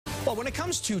Well, when it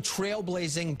comes to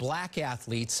trailblazing black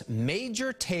athletes,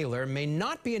 Major Taylor may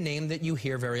not be a name that you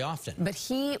hear very often. But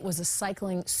he was a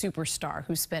cycling superstar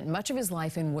who spent much of his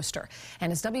life in Worcester.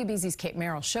 And as WBZ's Kate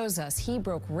Merrill shows us, he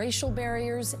broke racial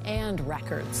barriers and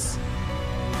records.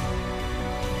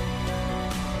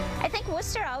 I think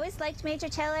Worcester always liked Major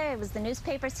Taylor. It was the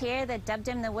newspapers here that dubbed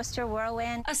him the Worcester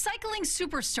Whirlwind. A cycling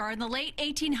superstar in the late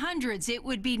 1800s, it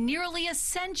would be nearly a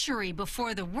century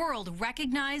before the world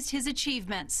recognized his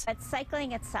achievements. But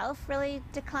cycling itself really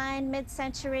declined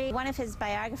mid-century. One of his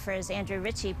biographers, Andrew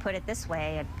Ritchie, put it this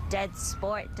way: a dead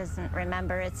sport doesn't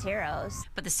remember its heroes.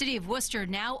 But the city of Worcester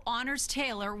now honors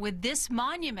Taylor with this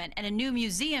monument and a new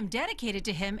museum dedicated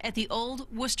to him at the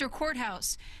old Worcester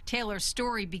Courthouse. Taylor's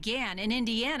story began in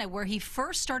Indiana, where he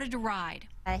first started to ride.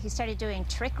 He started doing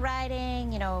trick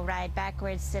riding, ride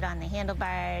backwards, sit on the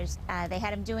handlebars. They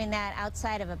had him doing that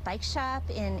outside of a bike shop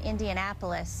in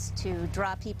Indianapolis to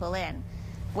draw people in,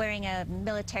 wearing a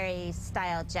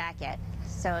military-style jacket.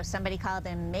 So somebody called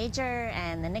him Major,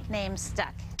 and the nickname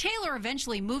stuck. Taylor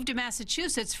eventually moved to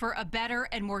Massachusetts for a better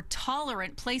and more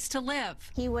tolerant place to live.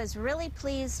 He was really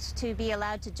pleased to be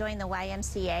allowed to join the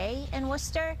YMCA in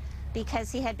Worcester,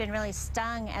 because he had been really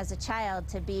stung as a child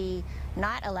to be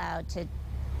not allowed to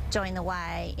join the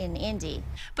Y in Indy.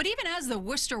 But even as the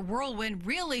Worcester Whirlwind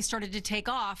really started to take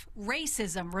off,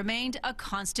 racism remained a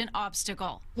constant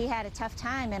obstacle. He had a tough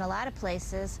time in a lot of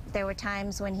places. There were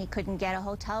times when he couldn't get a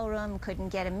hotel room, couldn't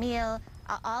get a meal.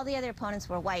 All the other opponents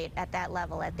were white at that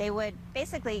level. They would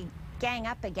basically gang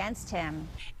up against him.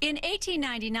 In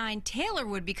 1899, Taylor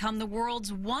would become the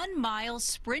world's 1-mile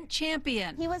sprint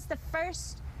champion. He was the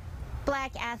first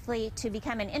black athlete to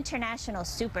become an international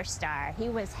superstar. He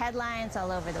was headlines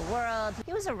all over the world.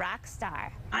 He was a rock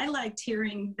star. I liked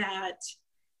hearing that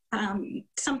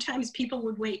sometimes people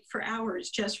would wait for hours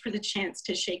just for the chance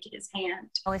to shake his hand.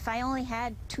 Oh, if I only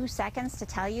had 2 seconds to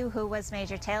tell you who was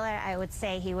Major Taylor, I would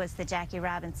say he was the Jackie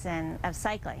Robinson of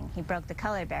cycling. He broke the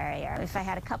color barrier. If I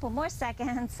had a couple more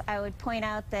seconds, I would point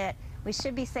out that we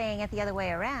should be saying it the other way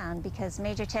around, because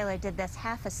Major Taylor did this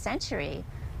half a century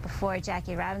before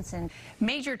Jackie Robinson.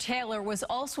 Major Taylor was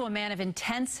also a man of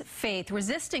intense faith,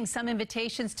 resisting some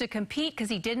invitations to compete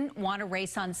because he didn't want to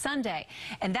race on Sunday.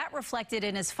 And that reflected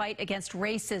in his fight against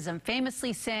racism,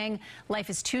 famously saying,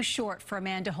 "Life is too short for a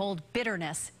man to hold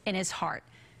bitterness in his heart."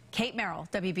 Kate Merrill,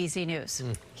 WBZ News.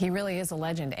 He really is a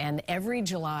legend, and every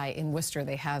July in Worcester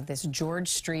they have this George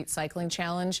Street cycling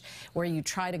challenge where you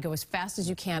try to go as fast as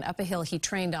you can up a hill he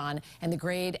trained on, and the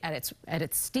grade at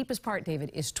its steepest part,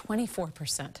 David, is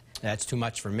 24%. That's too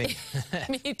much for me.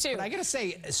 Me too. But I gotta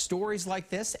say, stories like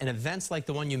this and events like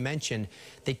the one you mentioned,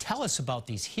 they tell us about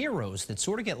these heroes that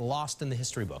sort of get lost in the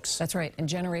history books. That's right, and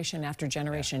generation after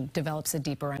generation develops a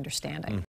deeper understanding.